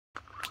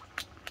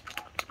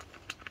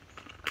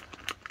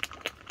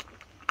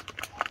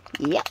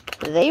Yep,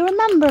 they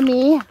remember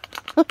me.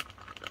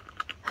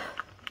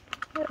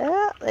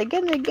 Well, they're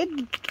getting a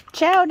good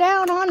chow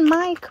down on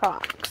my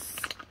Crocs.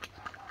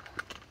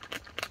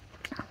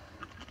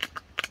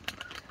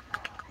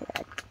 We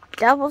got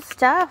double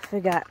stuff. We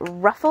got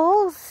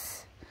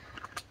Ruffles.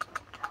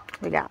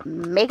 We got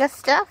Mega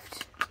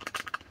Stuffed.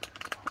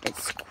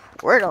 It's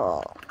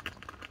Squirtle.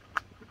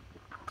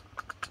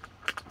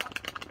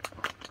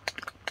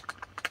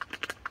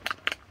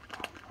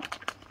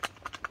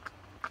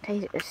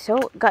 It's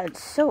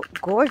so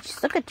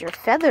gorgeous. Look at your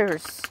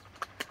feathers.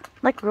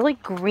 Like really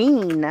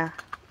green.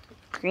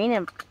 Green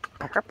and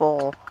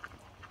purple.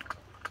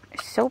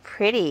 They're so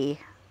pretty.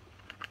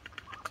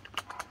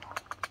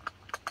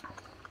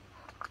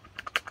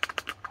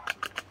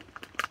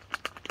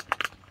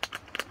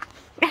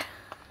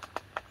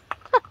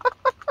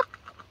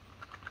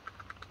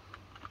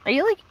 Are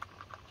you like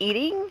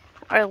eating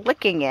or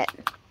licking it?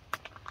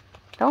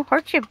 Don't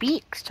hurt your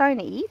beaks trying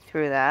to eat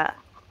through that.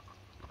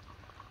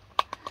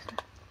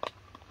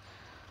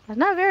 It's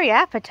not very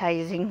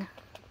appetizing.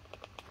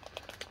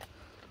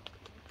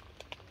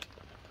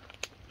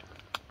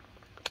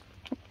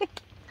 It's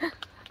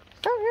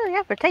not really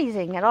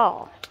appetizing at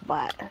all,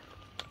 but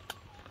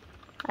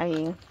I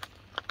mean,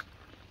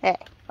 hey,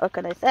 what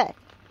can I say?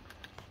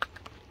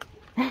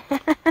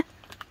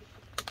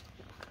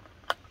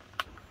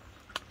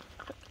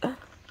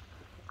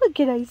 What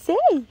can I say?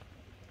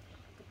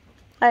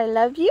 I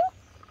love you?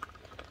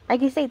 I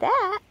can say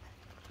that.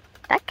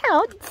 That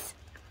counts.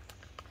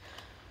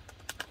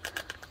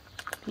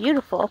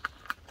 Beautiful.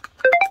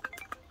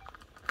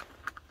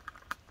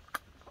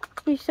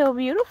 You're so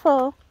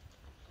beautiful.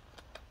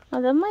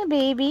 Out of my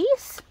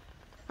babies.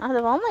 Out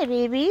of all my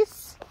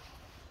babies.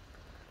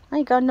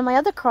 I got into my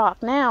other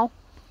Croc now.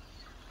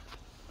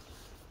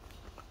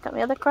 Got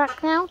my other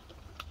Croc now.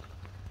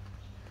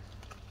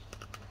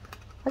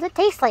 Does it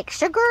taste like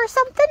sugar or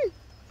something?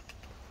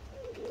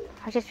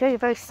 I just feel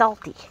very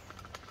salty.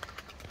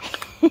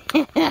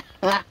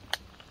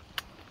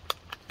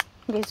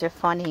 These are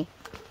funny.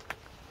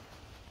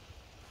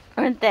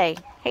 Aren't they?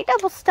 Hey,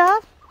 Double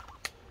Stuff.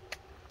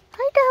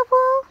 Hi,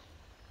 Double.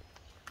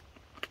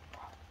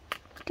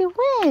 To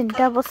win,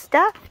 Double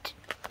Stuffed.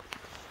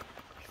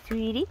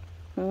 Sweetie.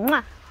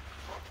 Mwah.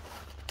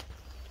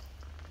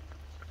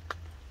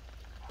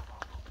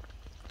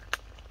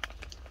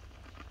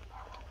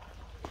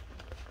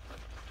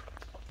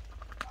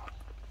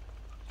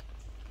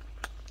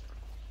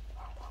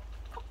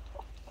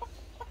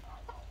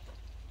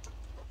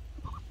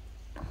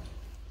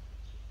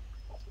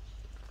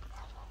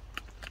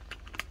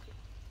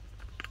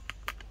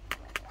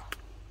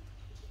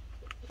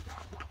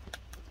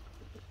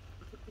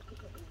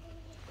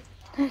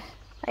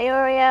 Hey,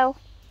 Oreo.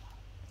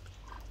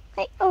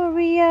 Hey,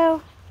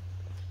 Oreo.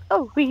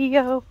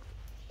 Oreo.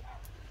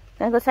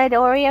 Gonna go say hi to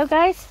Oreo,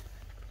 guys?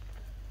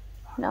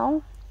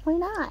 No? Why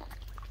not?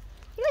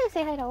 You gotta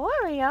say hi to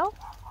Oreo.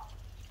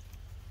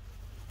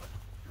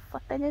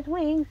 Flapping his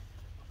wings.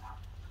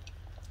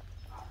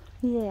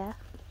 Yeah.